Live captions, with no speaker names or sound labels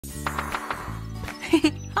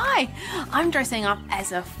Hi, I'm dressing up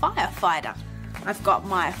as a firefighter. I've got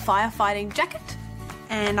my firefighting jacket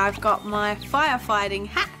and I've got my firefighting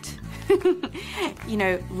hat. You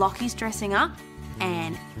know, Lockie's dressing up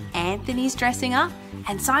and Anthony's dressing up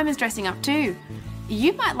and Simon's dressing up too.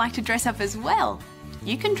 You might like to dress up as well.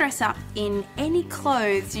 You can dress up in any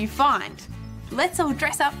clothes you find. Let's all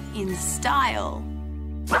dress up in style.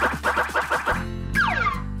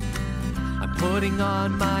 I'm putting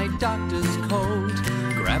on my doctor's coat,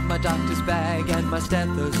 grab my doctor's bag and my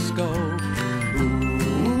stethoscope.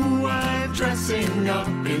 Ooh, I'm dressing up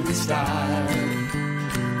in style.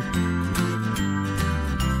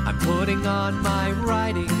 I'm putting on my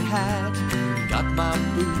riding hat, got my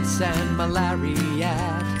boots and my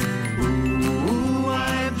lariat. Ooh,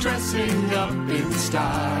 I'm dressing up in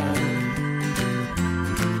style.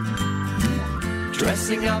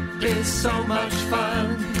 Dressing up is so much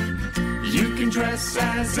fun. You can dress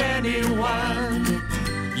as anyone.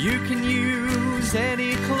 You can use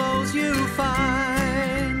any clothes you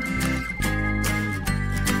find.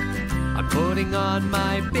 I'm putting on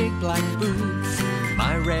my big black boots,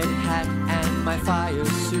 my red hat and my fire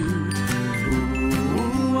suit.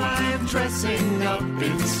 Ooh, I'm dressing up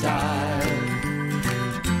in style.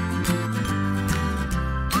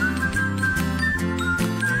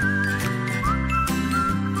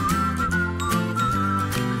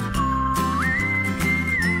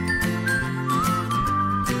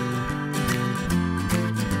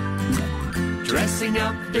 Dressing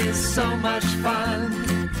up is so much fun.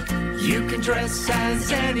 You can dress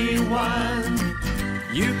as anyone.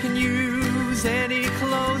 You can use any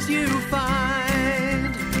clothes you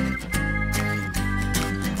find.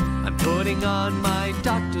 I'm putting on my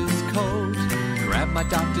doctor's coat, grab my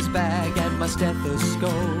doctor's bag and my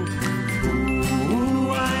stethoscope.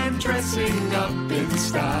 Ooh, I'm dressing up in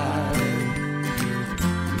style.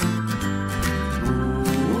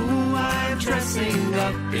 Ooh, I'm dressing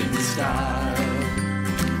up in style.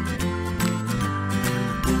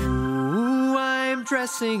 Ooh, I'm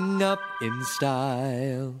dressing up in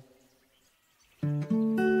style.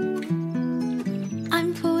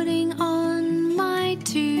 I'm putting on my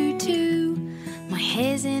tutu. My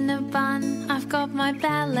hair's in a bun. I've got my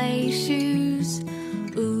ballet shoes.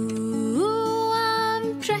 Ooh,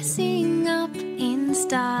 I'm dressing up in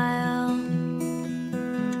style.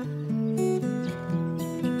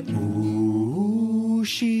 Ooh,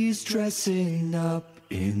 she's dressing up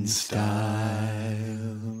in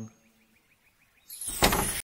style.